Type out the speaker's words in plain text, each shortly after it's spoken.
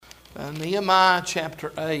Nehemiah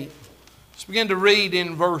chapter 8. Let's begin to read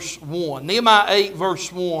in verse 1. Nehemiah 8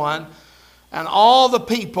 verse 1. And all the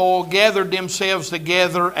people gathered themselves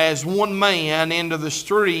together as one man into the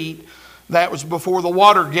street that was before the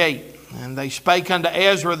water gate. And they spake unto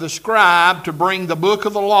Ezra the scribe to bring the book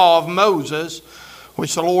of the law of Moses,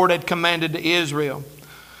 which the Lord had commanded to Israel.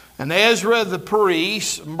 And Ezra the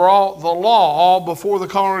priest brought the law before the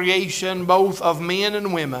congregation, both of men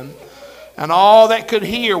and women, and all that could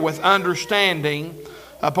hear with understanding,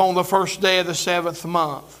 upon the first day of the 7th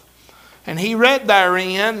month. And he read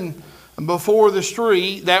therein before the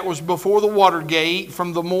street that was before the water gate,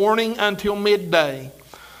 from the morning until midday,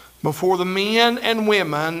 before the men and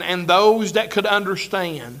women and those that could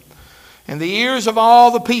understand. And the ears of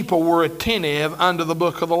all the people were attentive unto the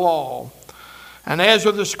book of the law. And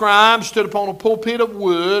Ezra the scribe stood upon a pulpit of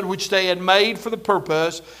wood, which they had made for the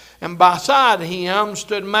purpose, and beside him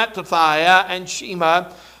stood Mattithiah and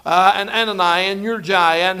Shema and Ananiah and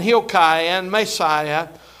Uriah and Hilkiah and Messiah,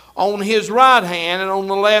 on his right hand, and on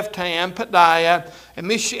the left hand Pedaiah and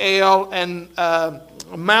Mishael and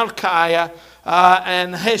Malchiah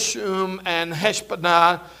and Heshum and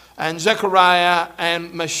Heshbadai and Zechariah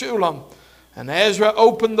and Meshullam. And Ezra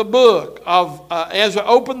opened the book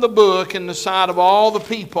in the sight of all the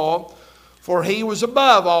people, for he was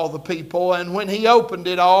above all the people. And when he opened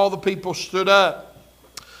it, all the people stood up.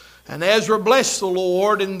 And Ezra blessed the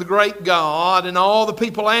Lord and the great God, and all the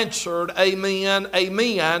people answered, Amen,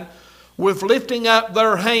 Amen, with lifting up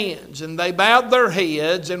their hands. And they bowed their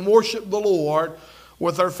heads and worshiped the Lord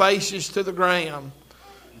with their faces to the ground.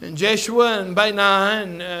 And Jeshua and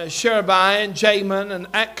Bani and Sherebiah and Jamin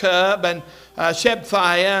and Akkub and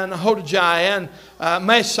Shebthiah and Hodijah and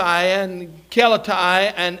Messiah and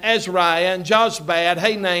Kelatai and Azariah and Jozabad,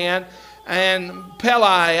 Hanan and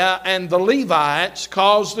Peliah and the Levites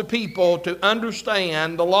caused the people to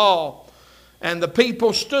understand the law. And the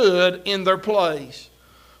people stood in their place.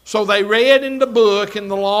 So they read in the book in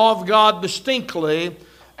the law of God distinctly,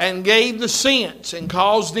 and gave the sense and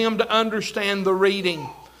caused them to understand the reading.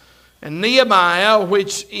 And Nehemiah,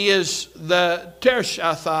 which is the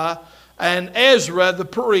Tershatha, and Ezra the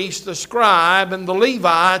priest, the scribe, and the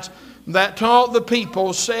Levites that taught the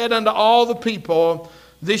people, said unto all the people,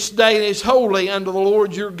 This day is holy unto the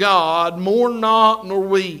Lord your God, mourn not nor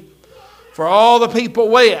weep. For all the people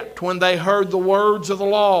wept when they heard the words of the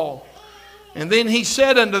law. And then he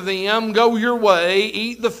said unto them, Go your way,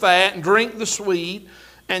 eat the fat, and drink the sweet,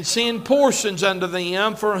 and send portions unto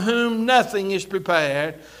them for whom nothing is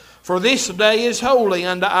prepared. For this day is holy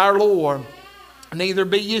unto our Lord. Neither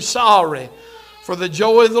be ye sorry, for the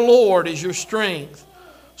joy of the Lord is your strength.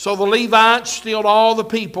 So the Levites stilled all the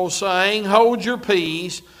people, saying, Hold your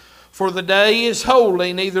peace, for the day is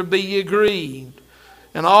holy, neither be ye grieved.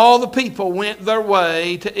 And all the people went their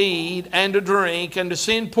way to eat and to drink and to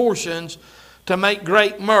send portions to make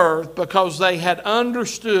great mirth, because they had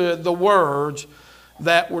understood the words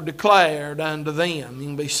that were declared unto them. You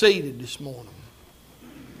can be seated this morning.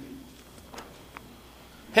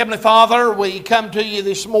 Heavenly Father, we come to you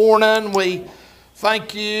this morning. We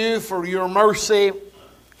thank you for your mercy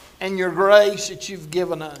and your grace that you've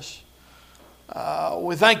given us.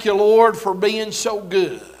 We thank you, Lord, for being so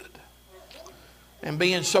good and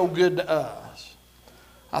being so good to us.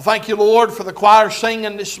 I thank you, Lord, for the choir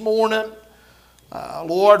singing this morning.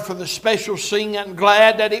 Lord, for the special singing.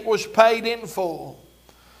 Glad that it was paid in full.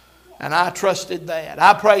 And I trusted that.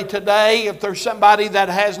 I pray today, if there's somebody that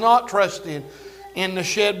has not trusted in the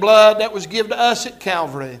shed blood that was given to us at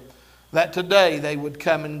Calvary, that today they would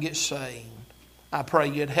come and get saved. I pray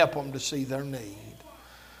you'd help them to see their need.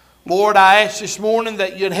 Lord, I ask this morning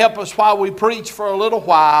that you'd help us while we preach for a little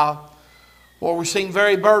while. Lord, we seem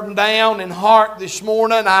very burdened down in heart this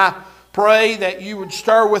morning. I pray that you would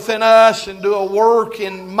stir within us and do a work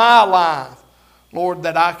in my life, Lord,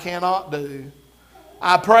 that I cannot do.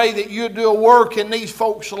 I pray that you'd do a work in these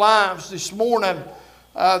folks' lives this morning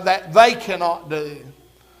that they cannot do.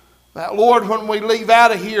 That, Lord, when we leave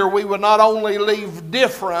out of here, we would not only leave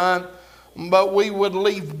different, but we would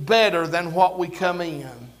leave better than what we come in.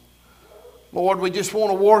 Lord, we just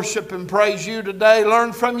want to worship and praise you today.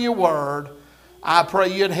 Learn from your word. I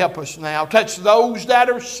pray you'd help us now. Touch those that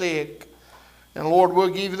are sick. And Lord, we'll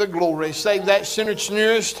give you the glory. Save that sinner that's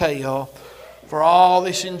nearest hell. For all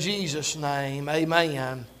this in Jesus' name,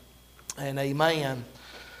 amen and amen.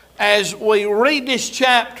 As we read this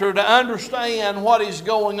chapter to understand what is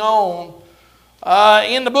going on,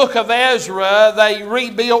 in the book of Ezra, they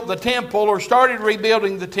rebuilt the temple, or started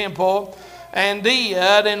rebuilding the temple, and did.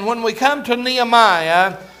 And when we come to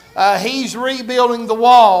Nehemiah, he's rebuilding the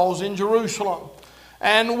walls in Jerusalem.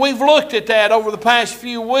 And we've looked at that over the past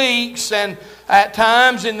few weeks, and at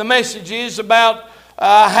times in the messages about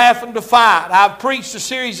having to fight. I've preached a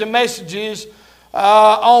series of messages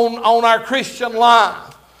on our Christian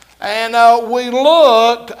life. And we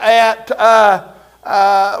looked at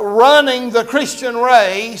running the Christian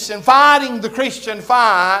race and fighting the Christian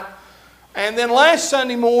fight. And then last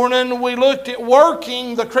Sunday morning we looked at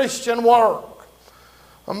working the Christian work.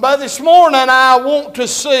 But this morning I want to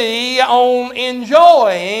see on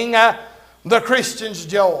enjoying the Christian's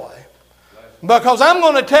joy. Because I'm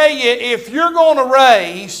going to tell you, if you're going to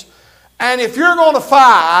race and if you're going to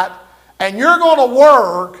fight and you're going to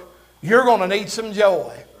work, you're going to need some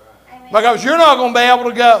joy. Because you're not going to be able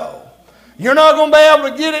to go. You're not going to be able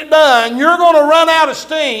to get it done. You're going to run out of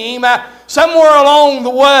steam somewhere along the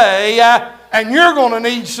way, and you're going to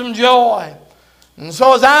need some joy. And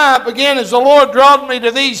so as the Lord brought me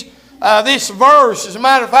to this verse, as a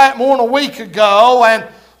matter of fact, more than a week ago, and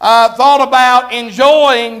thought about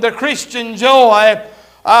enjoying the Christian joy.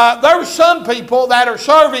 There's some people that are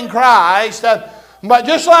serving Christ, but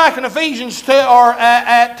just like in Ephesians 2 or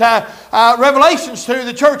at Revelations 2,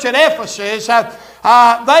 the church at Ephesus,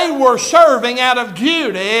 they were serving out of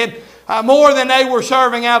duty more than they were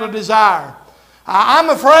serving out of desire. I'm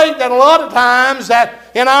afraid that a lot of times that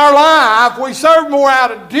in our life we serve more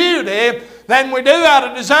out of duty than we do out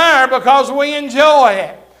of desire because we enjoy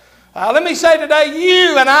it. Let me say today,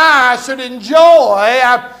 you and I should enjoy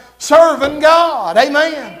serving God.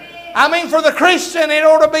 Amen. I mean, for the Christian, it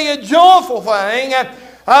ought to be a joyful thing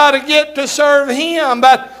to get to serve Him.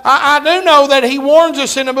 But I do know that He warns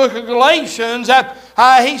us in the book of Galatians.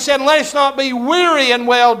 He said, let us not be weary in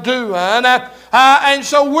well-doing. And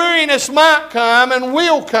so weariness might come and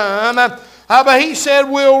will come. But He said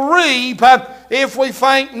we'll reap if we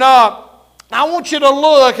faint not. I want you to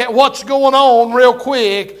look at what's going on real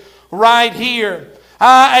quick right here.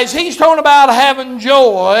 As he's talking about having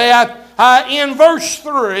joy, in verse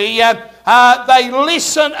 3, they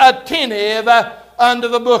listen attentive unto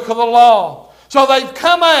the book of the law. So they've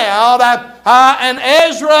come out, and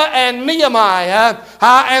Ezra and Nehemiah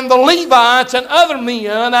and the Levites and other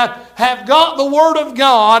men have got the Word of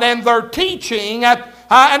God, and they're teaching, and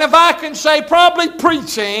if I can say probably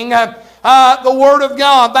preaching, the Word of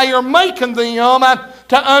God. They are making them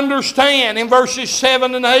to understand. In verses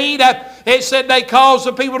 7 and 8, it said they caused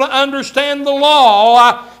the people to understand the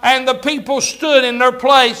law, and the people stood in their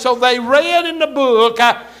place. So they read in the book,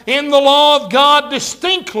 in the law of God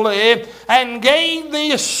distinctly, and gave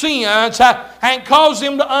the sense and caused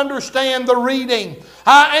them to understand the reading.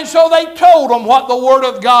 And so they told them what the Word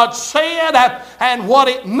of God said and what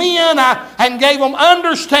it meant, and gave them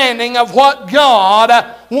understanding of what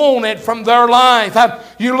God wanted from their life.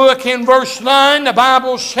 You look in verse 9, the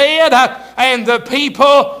Bible said, and the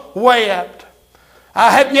people wept.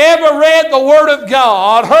 Have you ever read the Word of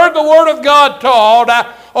God, heard the Word of God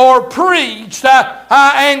taught or preached,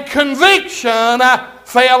 and conviction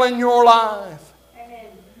fell in your life? Amen.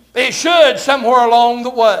 It should somewhere along the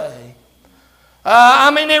way.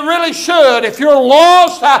 It really should. If you're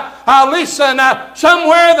lost, listen,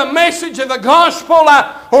 somewhere the message of the gospel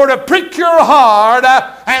or to prick your heart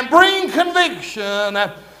and bring conviction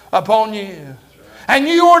upon you. And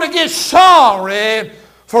you ought to get sorry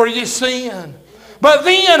for your sin. But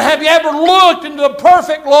then, have you ever looked into the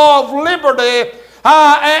perfect law of liberty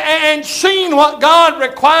and seen what God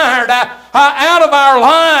required out of our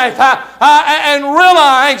life and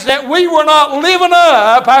realized that we were not living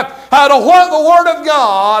up to what the Word of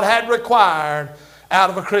God had required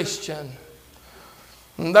out of a Christian?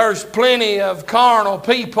 And there's plenty of carnal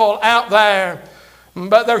people out there,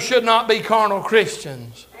 but there should not be carnal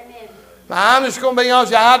Christians. Amen. Now, I'm just going to be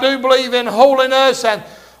honest with you. I do believe in holiness and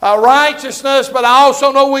righteousness, but I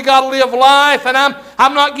also know we got to live life, and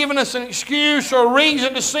I'm not giving us an excuse or a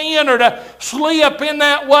reason to sin or to slip in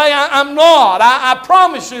that way. I'm not. I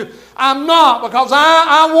promise you, I'm not, because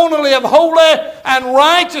I want to live holy and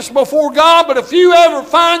righteous before God. But if you ever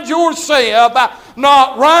find yourself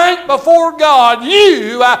not right before God,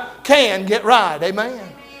 you can get right.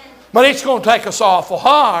 Amen. But it's going to take us awful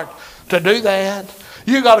hard to do that.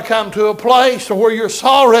 You got to come to a place where you're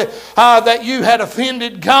sorry that you had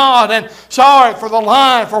offended God, and sorry for the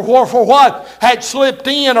life or for what had slipped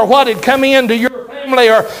in or what had come into your family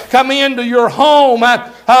or come into your home.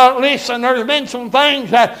 Listen, there's been some things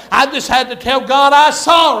that I just had to tell God I'm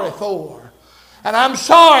sorry for. And I'm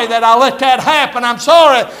sorry that I let that happen. I'm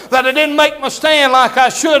sorry that I didn't make my stand like I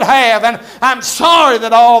should have. And I'm sorry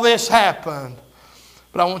that all this happened.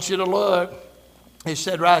 But I want you to look. He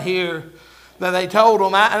said right here, that they told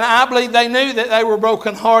them, and I believe they knew that they were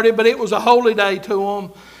brokenhearted, but it was a holy day to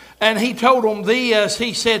them. And he told them this.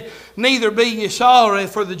 He said, neither be ye sorry,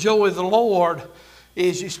 for the joy of the Lord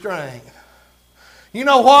is your strength. You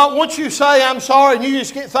know what? Once you say, I'm sorry, and you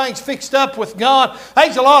just get things fixed up with God,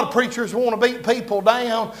 there's a lot of preachers who want to beat people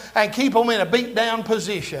down and keep them in a beat down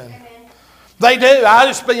position. They do. I'll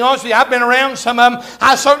just be honest with you. I've been around some of them.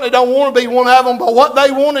 I certainly don't want to be one of them. But what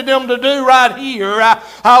they wanted them to do right here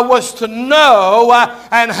was to know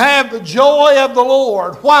and have the joy of the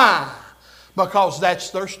Lord. Why? Because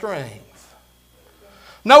that's their strength.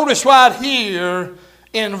 Notice right here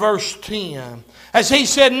in verse 10. As he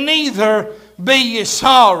said, neither be ye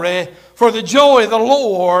sorry, for the joy of the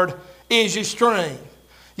Lord is your strength.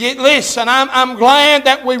 Yet listen, I'm glad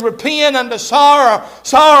that we repent unto sorrow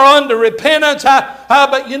unto repentance.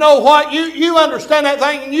 But you know what? You understand that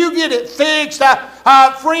thing and you get it fixed.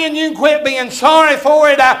 Friend, you can quit being sorry for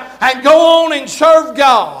it and go on and serve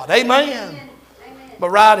God. Amen. Amen. But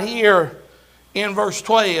right here in verse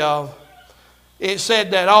 12, it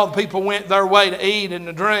said that all the people went their way to eat and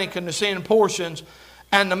to drink and to send portions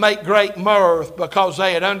and to make great mirth, because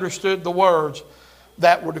they had understood the words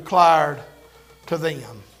that were declared to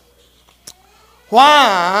them.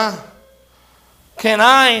 Why can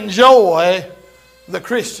I enjoy the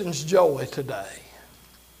Christian's joy today?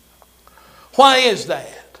 Why is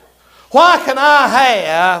that? Why can I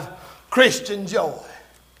have Christian joy?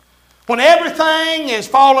 When everything is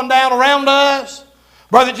falling down around us,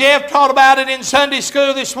 Brother Jeff taught about it in Sunday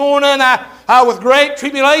school this morning. With great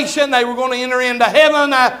tribulation, they were going to enter into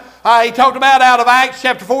heaven. He talked about out of Acts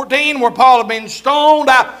chapter 14 where Paul had been stoned.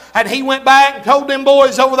 And he went back and told them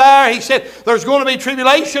boys over there, he said, there's going to be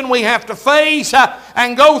tribulation we have to face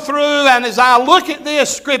and go through. And as I look at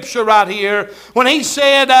this scripture right here, when he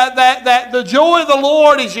said that the joy of the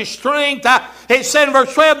Lord is your strength, it said in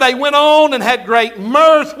verse 12, they went on and had great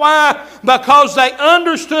mirth. Why? Because they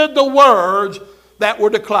understood the words that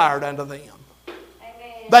were declared unto them.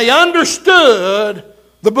 Amen. They understood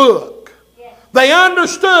the book. Yes. They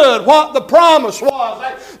understood what the promise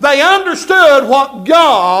was. They understood what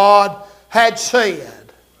God had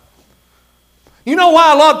said. You know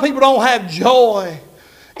why a lot of people don't have joy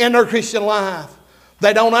in their Christian life?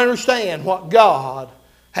 They don't understand what God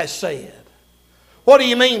has said. What do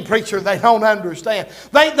you mean, preacher, they don't understand?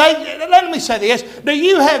 Let me say this. Do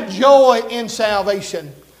you have joy in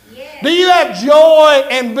salvation? Do you have joy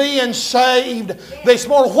in being saved this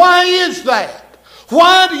morning? Why is that?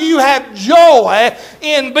 Why do you have joy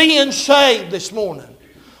in being saved this morning?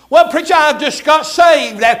 Well, preacher, I've just got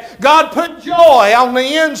saved. That God put joy on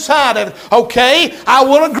the inside of it. Okay, I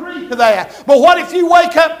will agree to that. But what if you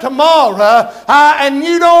wake up tomorrow and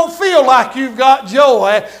you don't feel like you've got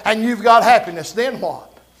joy and you've got happiness? Then what?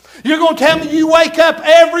 You're going to tell me you wake up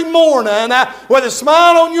every morning with a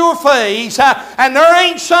smile on your face and there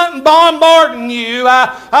ain't something bombarding you.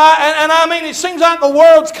 And I mean, it seems like the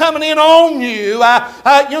world's coming in on you.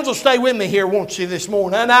 You'll just stay with me here, won't you, this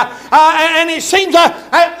morning? And it seems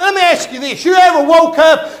like, let me ask you this. You ever woke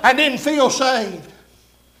up and didn't feel saved?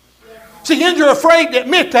 See, you're afraid to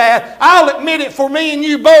admit that. I'll admit it for me and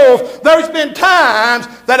you both. There's been times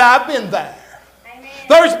that I've been there.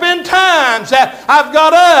 There's been times that I've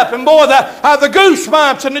got up and boy, the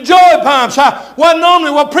goosebumps and the joy bumps wasn't on me.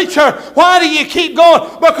 Well, preacher, why do you keep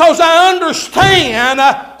going? Because I understand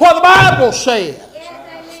what the Bible says.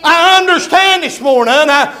 I understand this morning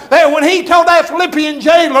that when he told that Philippian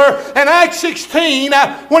jailer in Acts 16,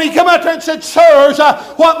 when he came out there and said, sirs,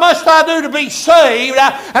 what must I do to be saved?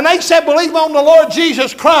 And they said, believe on the Lord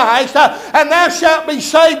Jesus Christ, and thou shalt be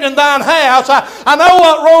saved in thine house. I know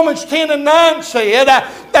what Romans 10 and 9 said,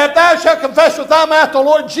 that thou shalt confess with thy mouth the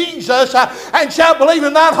Lord Jesus, and shalt believe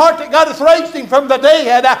in thine heart that God hath raised him from the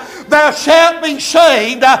dead, thou shalt be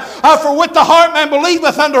saved. For with the heart man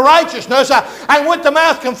believeth unto righteousness, and with the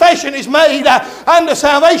mouth confession is made unto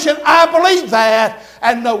salvation. I believe that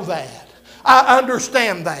and know that. I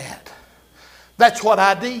understand that. That's what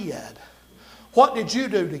I did. What did you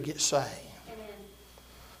do to get saved? Amen.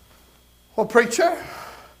 Well, preacher,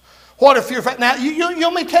 what if you're... Now, you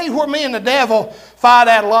want me to tell you where me and the devil fight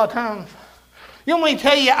at a lot of times? You want me to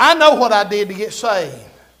tell you, I know what I did to get saved.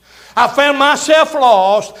 I found myself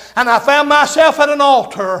lost, and I found myself at an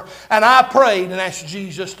altar, and I prayed and asked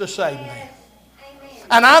Jesus to save me.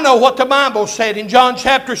 And I know what the Bible said in John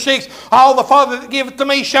chapter 6. All the Father that giveth to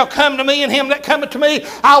me shall come to me, and him that cometh to me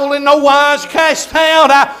I will in no wise cast out.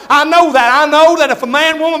 I know that. I know that if a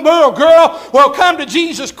man, woman, boy, or girl will come to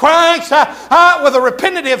Jesus Christ with a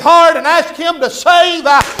repentant heart and ask him to save,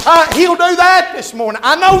 he'll do that this morning.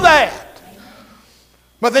 I know that.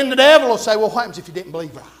 But then the devil will say, well, what happens if you didn't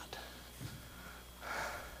believe right?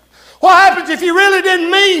 What happens if you really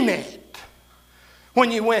didn't mean it? when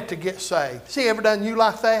you went to get saved? Has He ever done you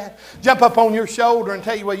like that? Jump up on your shoulder and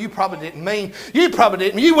tell you, well, you probably didn't mean. You probably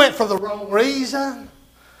didn't. You went for the wrong reason.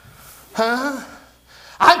 Huh?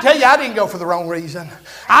 I can tell you I didn't go for the wrong reason.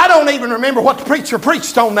 I don't even remember what the preacher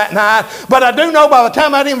preached on that night, but I do know by the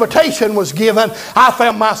time that invitation was given, I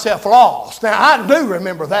found myself lost. Now, I do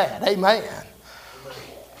remember that. Amen.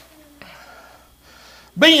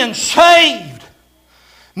 Being saved,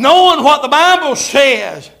 knowing what the Bible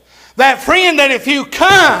says, that friend, that if you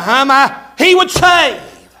come, He would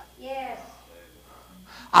save. Yes.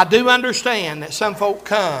 I do understand that some folk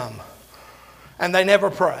come and they never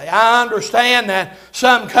pray. I understand that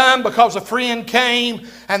some come because a friend came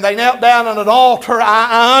and they knelt down on an altar.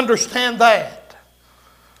 I understand that.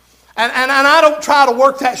 And I don't try to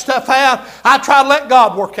work that stuff out. I try to let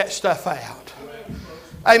God work that stuff out.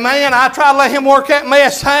 Amen. I try to let Him work that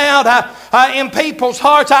mess out in people's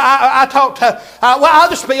hearts. I talked to, well,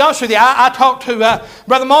 I'll just be honest with you. I talked to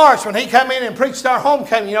Brother Morris when he came in and preached our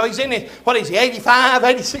homecoming. You know, he's in his, 85,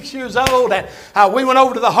 86 years old. And we went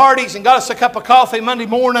over to the Hardys and got us a cup of coffee Monday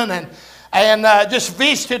morning and just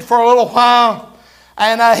visited for a little while.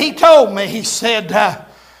 And he told me, he said,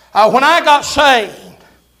 when I got saved,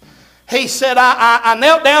 he said, I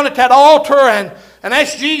knelt down at that altar and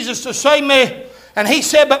asked Jesus to save me. And he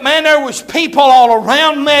said, but man, there was people all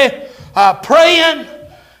around me praying.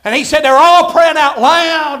 And he said, they're all praying out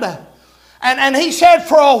loud. And he said,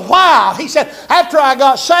 for a while, he said, after I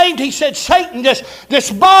got saved, he said, Satan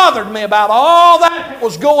just bothered me about all that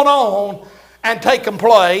was going on and taking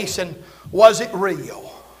place. And was it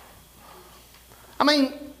real? I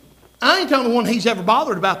mean, I ain't the only one he's ever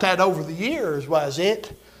bothered about that over the years, was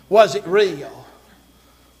it? Was it real?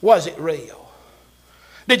 Was it real?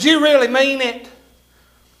 Did you really mean it?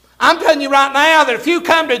 I'm telling you right now that if you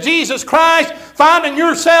come to Jesus Christ, finding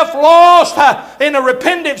yourself lost in a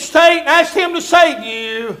repentant state, and ask Him to save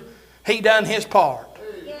you, He done His part.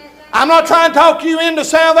 I'm not trying to talk you into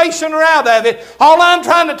salvation or out of it. All I'm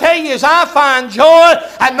trying to tell you is I find joy.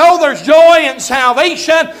 I know there's joy in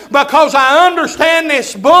salvation because I understand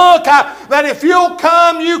this book, that if you'll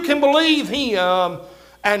come, you can believe Him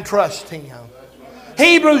and trust Him.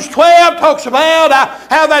 Hebrews 12 talks about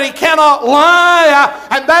how that He cannot lie,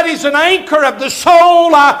 and that is an anchor of the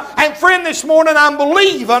soul. And friend, this morning I'm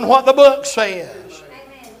believing what the book says.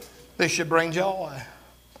 Amen. This should bring joy.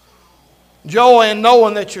 Joy in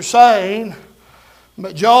knowing that you're saved,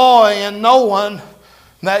 but joy in knowing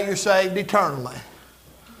that you're saved eternally.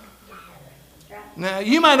 Now,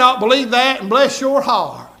 you may not believe that, and bless your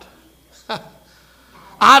heart.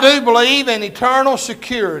 I do believe in eternal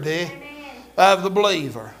security of the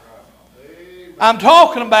believer. I'm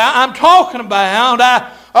talking about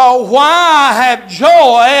why I have joy,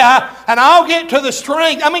 and I'll get to the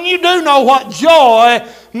strength. I mean, you do know what joy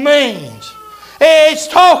means. It's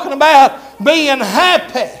talking about being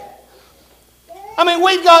happy. I mean,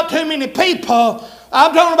 we've got too many people,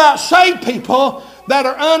 I'm talking about saved people, that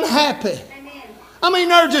are unhappy. I mean,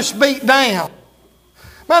 they're just beat down.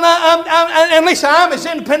 And listen, I'm as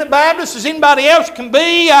independent Baptist as anybody else can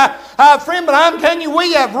be, friend, but I'm telling you,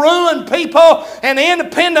 we have ruined people in the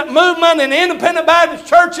independent movement and independent Baptist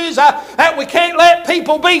churches that we can't let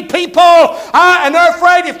people be people, and they're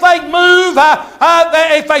afraid if they move,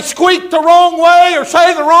 if they squeak the wrong way or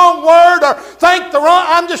say the wrong word or think the wrong,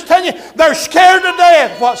 I'm just telling you, they're scared to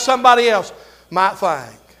death what somebody else might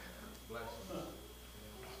think.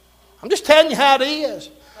 I'm just telling you how it is.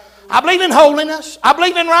 I believe in holiness. I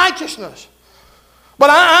believe in righteousness. But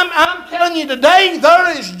I'm telling you today,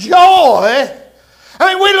 there is joy. I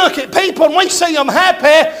mean, we look at people and we see them happy.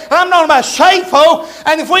 And I'm talking about saved folk.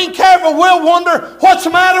 And if we ain't careful, we'll wonder what's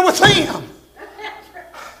the matter with them.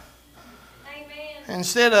 Amen.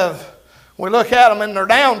 Instead of, we look at them and they're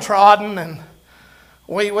downtrodden and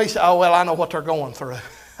we say, oh, well, I know what they're going through.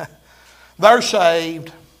 They're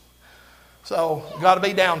saved. So, you've got to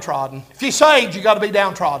be downtrodden. If you're saved, you've got to be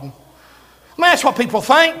downtrodden. I mean, that's what people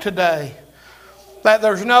think today. That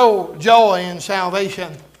there's no joy in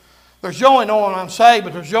salvation. There's joy in knowing I'm saved,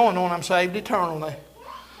 but there's joy in knowing I'm saved eternally.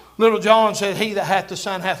 Little John said, he that hath the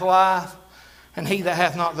Son hath life, and he that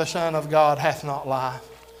hath not the Son of God hath not life.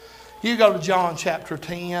 You go to John chapter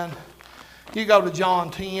 10. You go to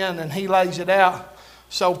John 10, and he lays it out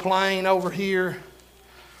so plain over here.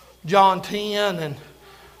 John 10 and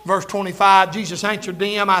verse 25, Jesus answered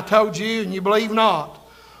them, I told you, and you believe not.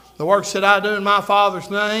 The works that I do in my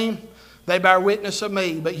Father's name, they bear witness of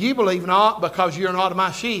me. But you believe not, because you are not of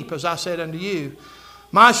my sheep, as I said unto you.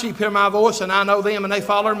 My sheep hear my voice, and I know them, and they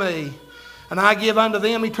follow me. And I give unto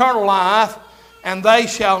them eternal life, and they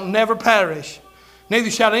shall never perish, Neither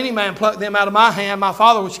shall any man pluck them out of my hand. My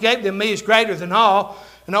Father which gave them me is greater than all,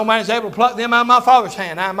 and no man is able to pluck them out of my Father's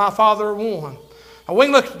hand. I and my Father are one. Now, we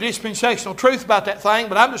can look at the dispensational truth about that thing,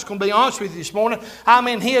 but I'm just going to be honest with you this morning. I'm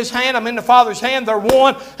in His hand. I'm in the Father's hand. They're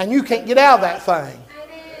one, and you can't get out of that thing.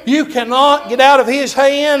 You cannot get out of His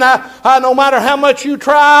hand. No matter how much you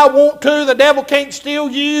try, want to, the devil can't steal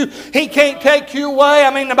you. He can't take you away.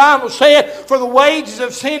 The Bible said, for the wages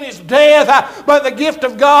of sin is death, but the gift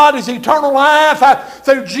of God is eternal life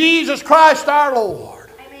through Jesus Christ our Lord.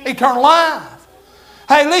 Amen. Eternal life.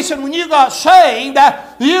 Hey, listen, when you got saved,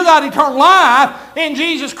 you got eternal life in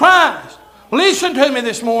Jesus Christ. Listen to me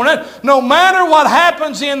this morning. No matter what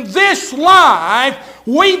happens in this life,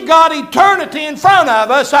 we've got eternity in front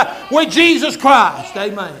of us with Jesus Christ.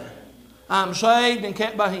 Amen. I'm saved and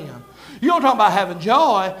kept by Him. You don't talk about having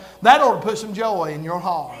joy. That ought to put some joy in your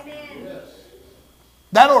heart.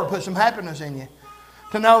 That ought to put some happiness in you.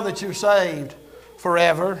 To know that you're saved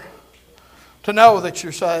forever. To know that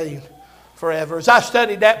you're saved forever. As I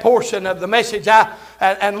studied that portion of the message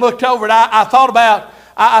and looked over it, I thought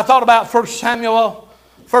about 1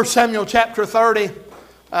 Samuel chapter 30.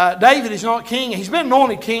 David is not king. He's been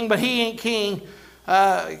anointed king, but he ain't king.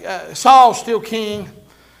 Saul's still king.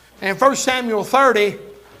 And in 1 Samuel 30,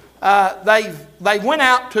 they went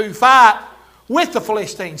out to fight with the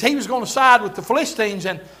Philistines. He was going to side with the Philistines,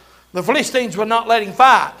 and the Philistines would not let him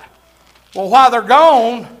fight. Well, while they're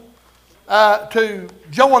gone to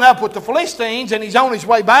join up with the Philistines, and he's on his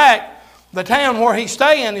way back, the town where he's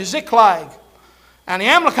staying is Ziklag. And the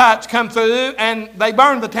Amalekites come through and they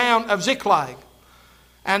burn the town of Ziklag.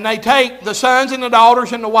 And they take the sons and the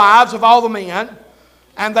daughters and the wives of all the men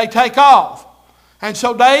and they take off. And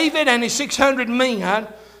so David and his 600 men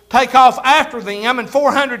take off after them, and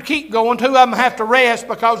 400 keep going. 2 of them have to rest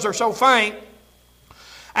because they're so faint.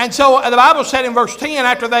 And so the Bible said in verse 10,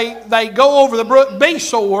 after they go over the brook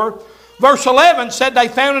Besor, verse 11 said they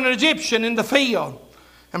found an Egyptian in the field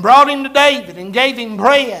and brought him to David and gave him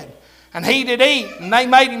bread. And he did eat, and they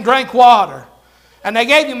made him drink water. And they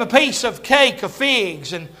gave him a piece of cake of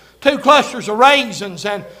figs and 2 clusters of raisins.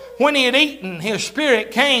 And when he had eaten, his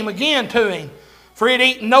spirit came again to him. For he had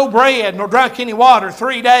eaten no bread nor drunk any water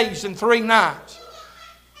 3 days and 3 nights.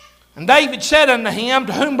 And David said unto him,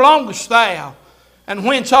 To whom belongest thou? And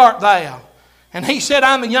whence art thou? And he said,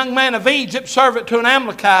 I'm a young man of Egypt, servant to an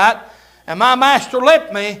Amalekite. And my master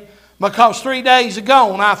left me because 3 days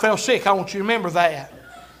ago when I fell sick. I want you to remember that.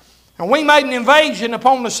 And we made an invasion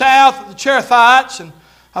upon the south of the Cherethites, and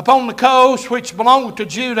upon the coast which belonged to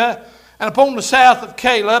Judah, and upon the south of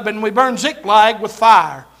Caleb, and we burned Ziklag with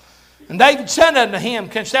fire. And David said unto him,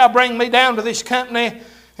 Canst thou bring me down to this company?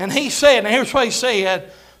 And he said, and here's what he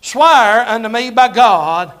said, Swear unto me by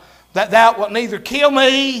God that thou wilt neither kill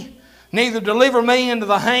me, neither deliver me into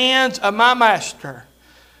the hands of my master,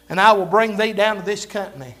 and I will bring thee down to this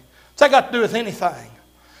company. What's that got to do with anything?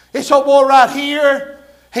 This old boy right here,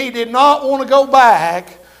 he did not want to go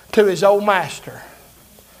back to his old master.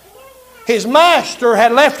 His master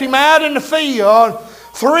had left him out in the field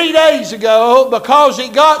 3 days ago because he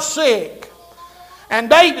got sick. And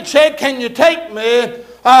David said, Can you take me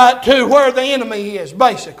to where the enemy is,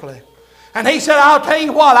 basically. And he said, I'll tell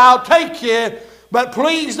you what, I'll take you, but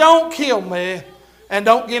please don't kill me and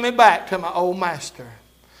don't give me back to my old master.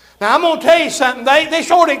 Now I'm going to tell you something. This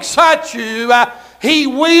ought to excite you. He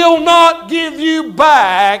will not give you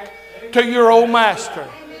back to your old master.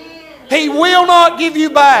 He will not give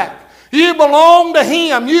you back. You belong to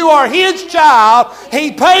Him. You are His child.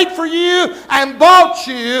 He paid for you and bought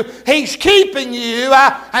you. He's keeping you.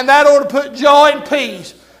 And that ought to put joy and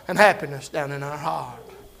peace and happiness down in our heart.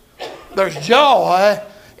 There's joy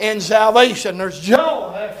in salvation. There's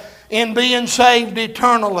joy in being saved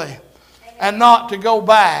eternally and not to go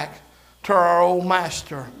back to our old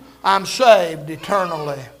master. I'm saved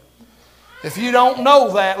eternally. If you don't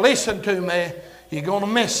know that, listen to me, you're going to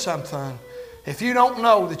miss something. If you don't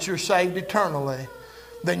know that you're saved eternally,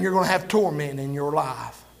 then you're going to have torment in your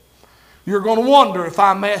life. You're going to wonder, if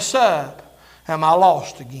I mess up, am I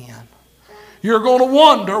lost again? You're going to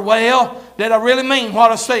wonder, well, did I really mean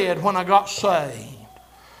what I said when I got saved?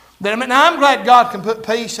 Now, I'm glad God can put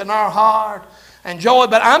peace in our heart and joy,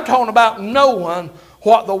 but I'm talking about knowing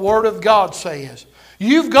what the Word of God says.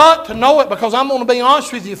 You've got to know it, because I'm going to be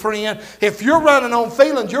honest with you, friend. If you're running on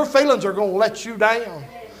feelings, your feelings are going to let you down.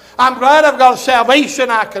 I'm glad I've got a salvation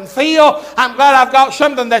I can feel. I'm glad I've got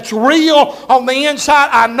something that's real on the inside.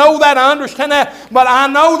 I know that. I understand that. But I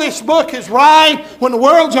know this book is right. When the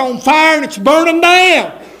world's on fire and it's burning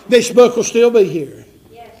down, this book will still be here.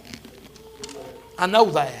 I know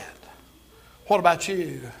that. What about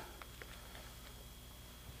you?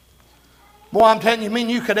 Boy, I'm telling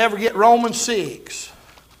you, you could ever get Romans 6.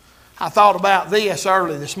 I thought about this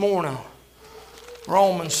early this morning.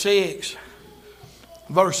 Romans 6,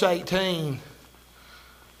 verse 18.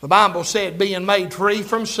 The Bible said, being made free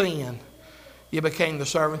from sin, you became the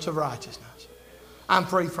servants of righteousness. I'm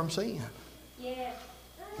free from sin. Yes.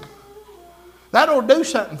 That'll do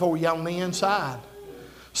something for you on the inside.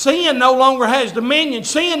 Sin no longer has dominion.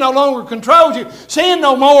 Sin no longer controls you. Sin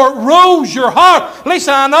no more rules your heart.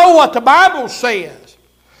 Listen, I know what the Bible says.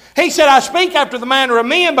 He said, I speak after the manner of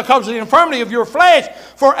men because of the infirmity of your flesh.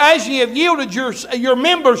 For as ye have yielded your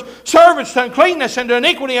members servants to uncleanness and to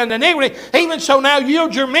iniquity and iniquity, even so now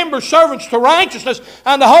yield your members servants to righteousness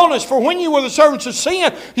and to holiness. For when you were the servants of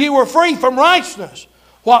sin, you were free from righteousness.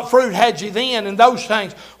 What fruit had ye then in those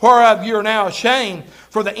things whereof you are now ashamed?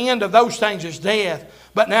 For the end of those things is death.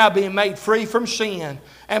 But now being made free from sin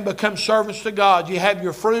and become servants to God, you have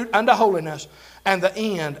your fruit unto holiness and the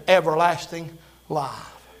end everlasting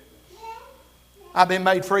life. I've been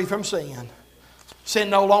made free from sin. Sin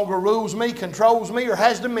no longer rules me, controls me, or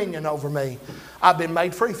has dominion over me. I've been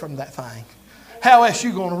made free from that thing. How else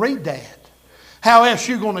you going to read that? How else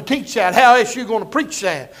you going to teach that? How else you going to preach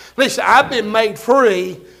that? Listen, I've been made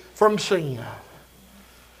free from sin.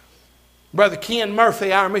 Brother Ken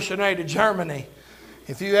Murphy, our missionary to Germany,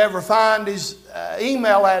 if you ever find his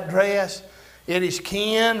email address, it is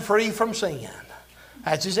Ken Free from Sin.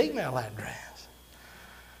 That's his email address.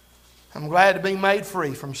 I'm glad to be made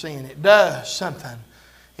free from sin. It does something.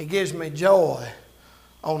 It gives me joy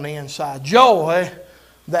on the inside. Joy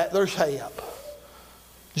that there's help.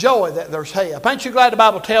 Joy that there's help. Ain't you glad the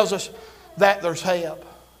Bible tells us that there's help?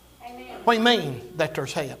 Amen. What do you mean that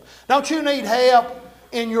there's help? Don't you need help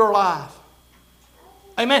in your life?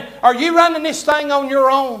 Amen. Are you running this thing on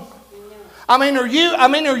your own? Are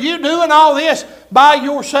you doing all this by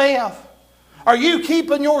yourself? Are you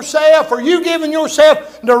keeping yourself? Are you giving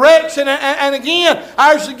yourself direction? And again,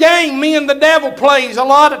 there's a game me and the devil plays a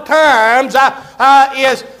lot of times. You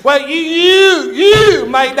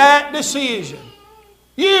made that decision.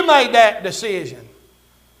 You made that decision.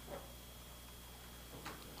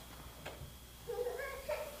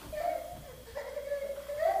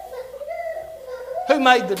 Who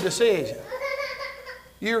made the decision?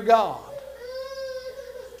 You're God.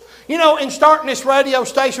 You know, in starting this radio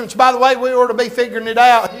station, which, by the way, we ought to be figuring it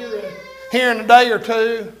out here in a day or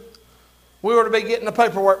two. We ought to be getting the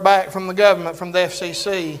paperwork back from the government, from the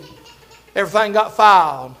FCC. Everything got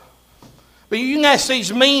filed. But you can ask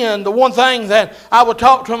these men, the one thing that I would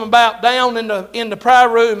talk to them about down in the prayer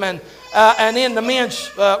room and in the men's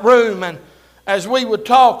room, and as we would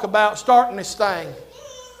talk about starting this thing,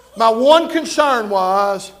 my one concern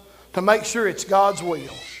was to make sure it's God's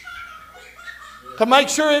will. To make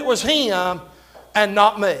sure it was Him and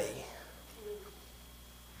not me.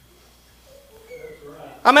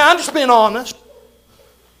 I mean, I'm just being honest.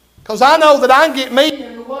 Because I know that I can get me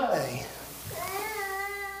in the way.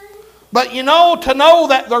 But you know, to know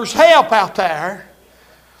that there's help out there,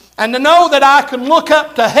 and to know that I can look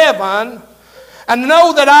up to heaven, and to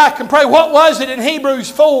know that I can pray. What was it in Hebrews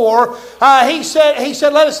 4? He said,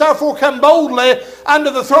 let us therefore come boldly unto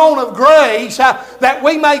the throne of grace, that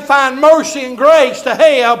we may find mercy and grace to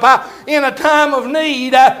help in a time of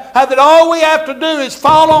need. That all we have to do is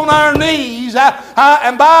fall on our knees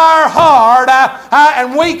and bow our heart,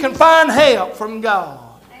 and we can find help from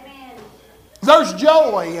God. Amen. There's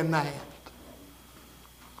joy in that.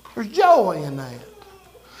 There's joy in that.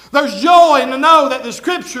 There's joy in to know that the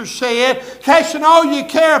Scripture said, casting all your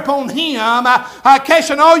care upon Him,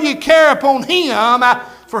 casting all your care upon Him,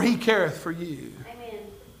 for He careth for you. Amen.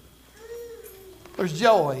 There's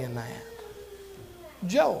joy in that.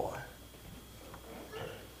 Joy.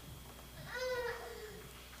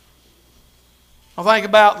 I think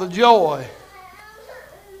about the joy.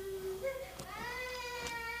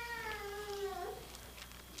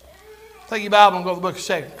 Take your Bible and go to the book of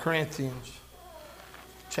 2 Corinthians.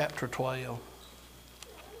 Chapter 12.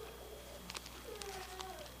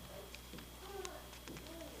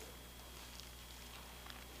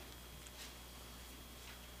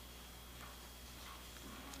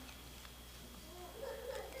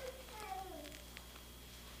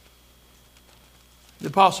 The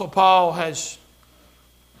Apostle Paul has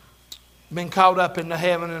been caught up into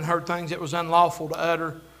heaven and heard things that was unlawful to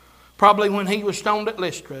utter. Probably when he was stoned at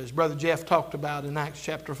Lystra, as Brother Jeff talked about in Acts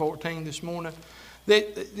chapter 14 this morning.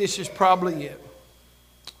 This is probably it.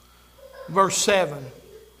 Verse 7.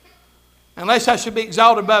 Unless I should be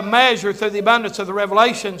exalted above measure through the abundance of the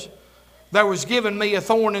revelations, there was given me a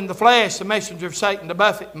thorn in the flesh, the messenger of Satan to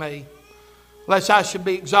buffet me, lest I should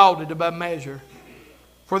be exalted above measure.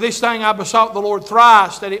 For this thing I besought the Lord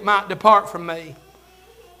thrice, that it might depart from me.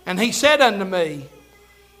 And He said unto me,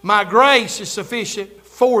 My grace is sufficient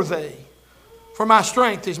for thee, for my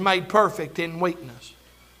strength is made perfect in weakness.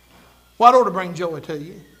 What ought to bring joy to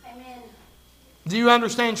you? Amen. Do you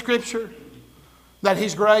understand Scripture? That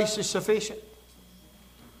His grace is sufficient?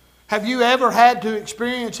 Have you ever had to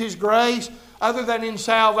experience His grace other than in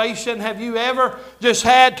salvation? Have you ever just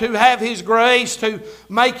had to have His grace to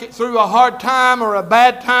make it through a hard time or a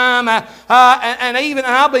bad time? And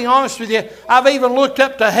I'll be honest with you, I've even looked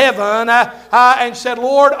up to heaven and said,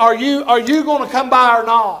 Lord, are you going to come by or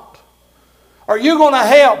not? Are you going to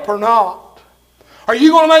help or not? Are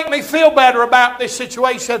you going to make me feel better about this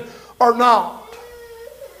situation or not?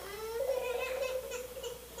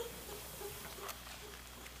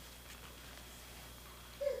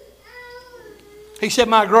 He said,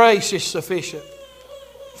 My grace is sufficient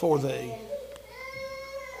for thee.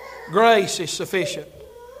 Grace is sufficient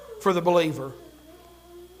for the believer.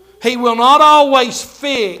 He will not always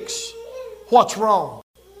fix what's wrong.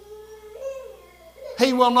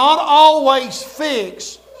 He will not always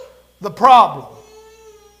fix the problem.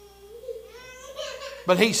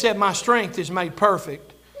 But He said, My strength is made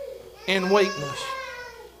perfect in weakness.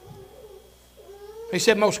 He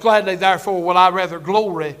said, Most gladly, therefore, will I rather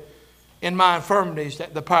glory in my infirmities,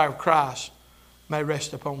 that the power of Christ may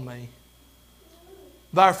rest upon me.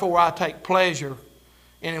 Therefore I take pleasure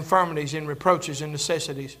in infirmities, in reproaches, in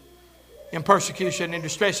necessities, in persecution, in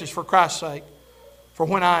distresses for Christ's sake. For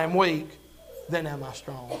when I am weak, then am I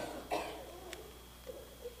strong.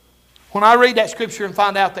 When I read that Scripture and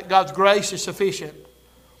find out that God's grace is sufficient,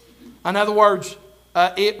 in other words,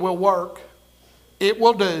 it will work, it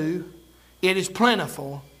will do, it is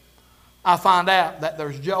plentiful, I find out that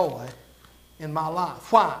there's joy in my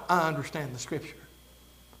life. Why? I understand the Scripture.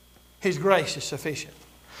 His grace is sufficient.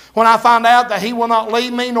 When I find out that He will not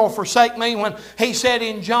leave me nor forsake me, when He said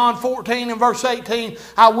in John 14 and verse 18,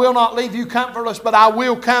 I will not leave you comfortless, but I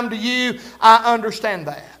will come to you, I understand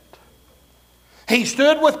that. He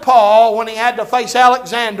stood with Paul when he had to face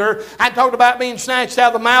Alexander and talked about being snatched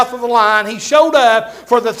out of the mouth of the lion. He showed up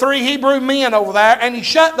for the 3 Hebrew men over there, and he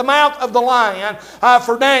shut the mouth of the lion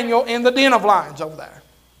for Daniel in the den of lions over there.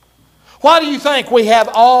 Why do you think we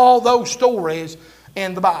have all those stories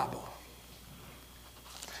in the Bible?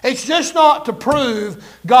 It's just not to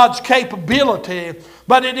prove God's capability,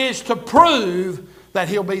 but it is to prove that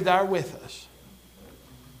He'll be there with us.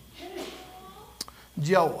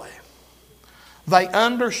 Joy. They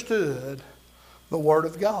understood the Word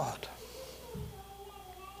of God.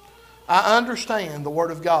 I understand the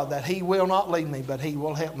Word of God, that He will not leave me, but He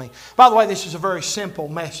will help me. By the way, this is a very simple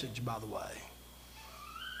message, by the way.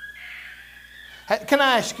 Can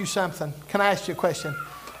I ask you something? Can I ask you a question?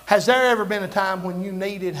 Has there ever been a time when you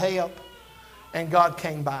needed help and God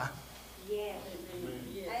came by? Yes.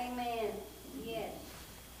 Amen. Yes.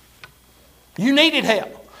 You needed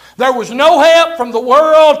help. There was no help from the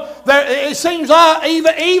world. It seems like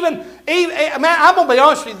even man, I'm going to be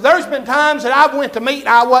honest with you. There's been times that I went to meet and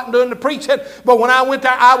I wasn't doing the preaching, but when I went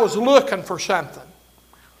there, I was looking for something.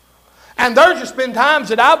 And there's just been times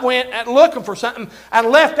that I went looking for something and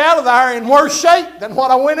left out of there in worse shape than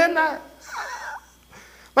what I went in there.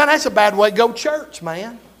 Man, that's a bad way to go to church,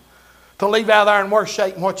 man. To leave out of there in worse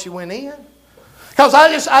shape than what you went in. Because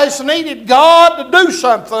I just needed God to do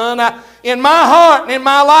something in my heart and in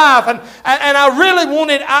my life. And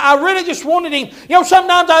I really just wanted Him. You know,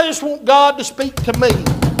 sometimes I just want God to speak to me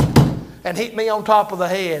and hit me on top of the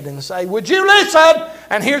head and say, would you listen?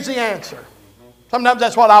 And here's the answer. Sometimes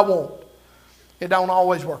that's what I want. It don't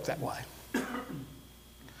always work that way.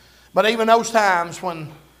 But even those times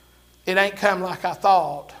when it ain't come like I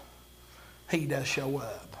thought, He does show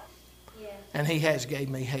up. Yeah. And He has gave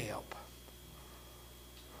me help.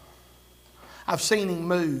 I've seen Him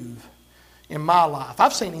move in my life.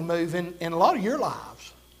 I've seen Him move in a lot of your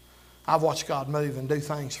lives. I've watched God move and do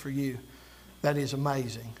things for you that is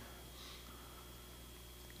amazing.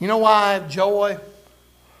 You know why I have joy?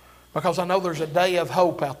 Because I know there's a day of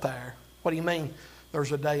hope out there. What do you mean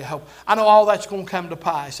there's a day of hope? I know all that's going to come to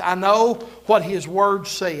pass. I know what His Word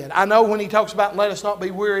said. I know when He talks about let us not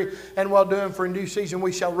be weary and well doing, for in due season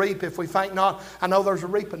we shall reap if we faint not. I know there's a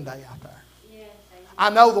reaping day out there.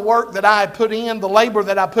 I know the work that I had put in, the labor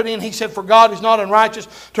that I put in. He said, for God is not unrighteous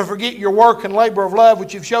to forget your work and labor of love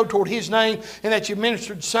which you've showed toward His name, and that you've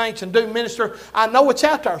ministered to saints and do minister. I know it's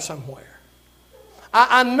out there somewhere.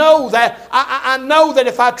 I know that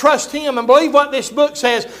if I trust Him and believe what this book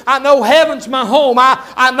says, I know heaven's my home.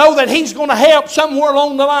 I know that He's going to help somewhere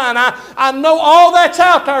along the line. I know all that's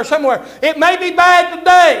out there somewhere. It may be bad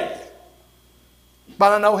today,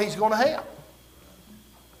 but I know He's going to help.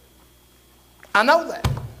 I know that.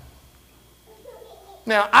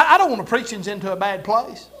 Now, I don't want to preach us into a bad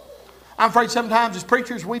place. I'm afraid sometimes as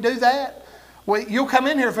preachers we do that. You'll come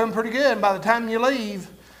in here feeling pretty good, and by the time you leave,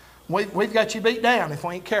 we've got you beat down if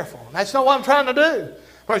we ain't careful. And that's not what I'm trying to do.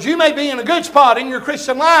 Because you may be in a good spot in your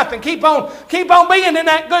Christian life and keep on being in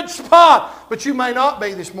that good spot. But you may not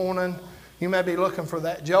be this morning. You may be looking for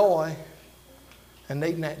that joy and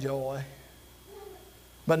needing that joy.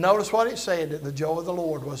 But notice what it said, that the joy of the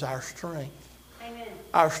Lord was our strength. Amen.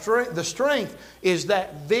 Our strength, the strength is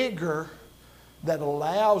that vigor that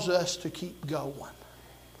allows us to keep going.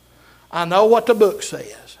 I know what the book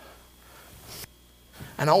says.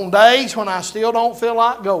 And on days when I still don't feel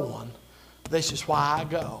like going, this is why I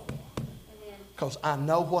go. Because I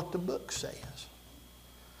know what the book says.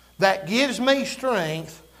 That gives me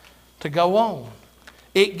strength to go on.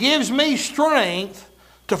 It gives me strength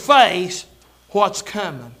to face what's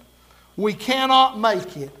coming. We cannot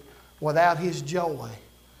make it without His joy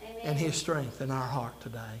and His strength in our heart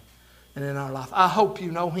today and in our life. I hope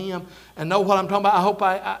you know Him and know what I'm talking about.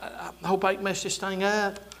 I hope I can mess this thing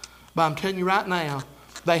up. But I'm telling you right now,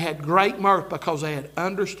 they had great mirth because they had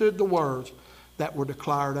understood the words that were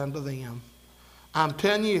declared unto them. I'm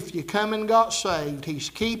telling you, if you come and got saved, He's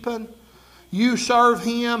keeping. You serve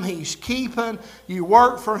Him, He's keeping. You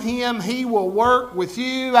work for Him, He will work with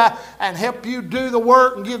you and help you do the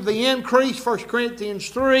work and give the increase. 1 Corinthians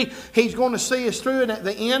 3, He's going to see us through. And at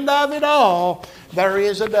the end of it all, there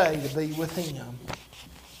is a day to be with Him.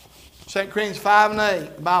 2 Corinthians 5 and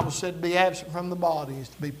 8, the Bible said to be absent from the body is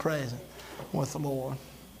to be present with the Lord.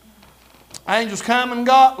 Angels come and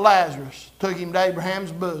got Lazarus, took him to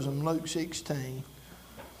Abraham's bosom, Luke 16.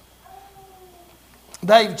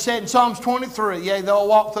 David said in Psalms 23, yea, though I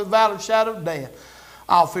walk through the valley of the shadow of death,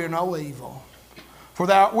 I'll fear no evil. For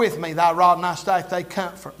thou art with me, thy rod and thy staff, they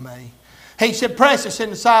comfort me. He said, precious in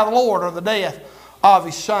the sight of the Lord are the death of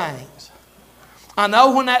His saints. I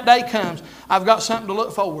know when that day comes, I've got something to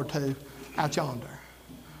look forward to out yonder.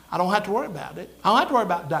 I don't have to worry about it. I don't have to worry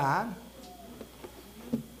about dying.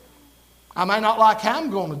 I may not like how I'm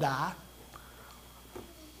going to die.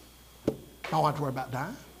 I don't have to worry about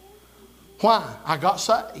dying. Why? I got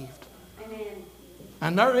saved. Amen.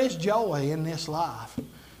 And there is joy in this life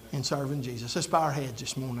in serving Jesus. Let's bow our heads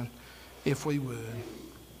this morning, if we would.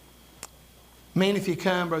 Men, if you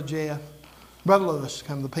come, Brother Jeff. Brother Lewis,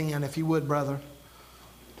 come to the pen, if you would, brother.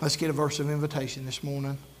 Let's get a verse of invitation this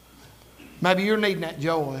morning. Maybe you're needing that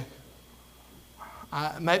joy.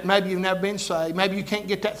 Maybe you've never been saved. Maybe you can't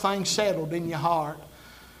get that thing settled in your heart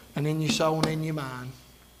and in your soul and in your mind.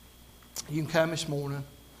 You can come this morning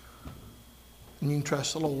and you can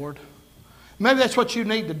trust the Lord. Maybe that's what you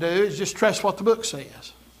need to do, is just trust what the book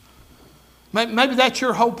says. Maybe that's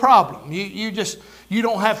your whole problem. You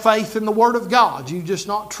don't have faith in the Word of God. You've just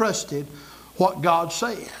not trusted what God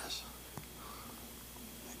says.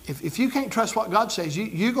 If you can't trust what God says,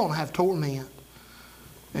 you're going to have torment.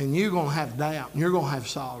 And you're going to have doubt. And you're going to have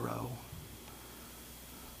sorrow.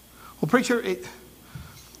 Well, preacher, it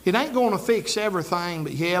ain't going to fix everything.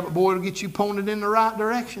 But boy, it'll get you pointed in the right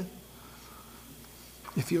direction.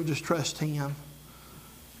 If you'll just trust Him.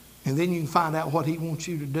 And then you can find out what He wants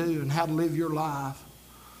you to do and how to live your life.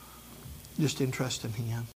 Just in trusting Him.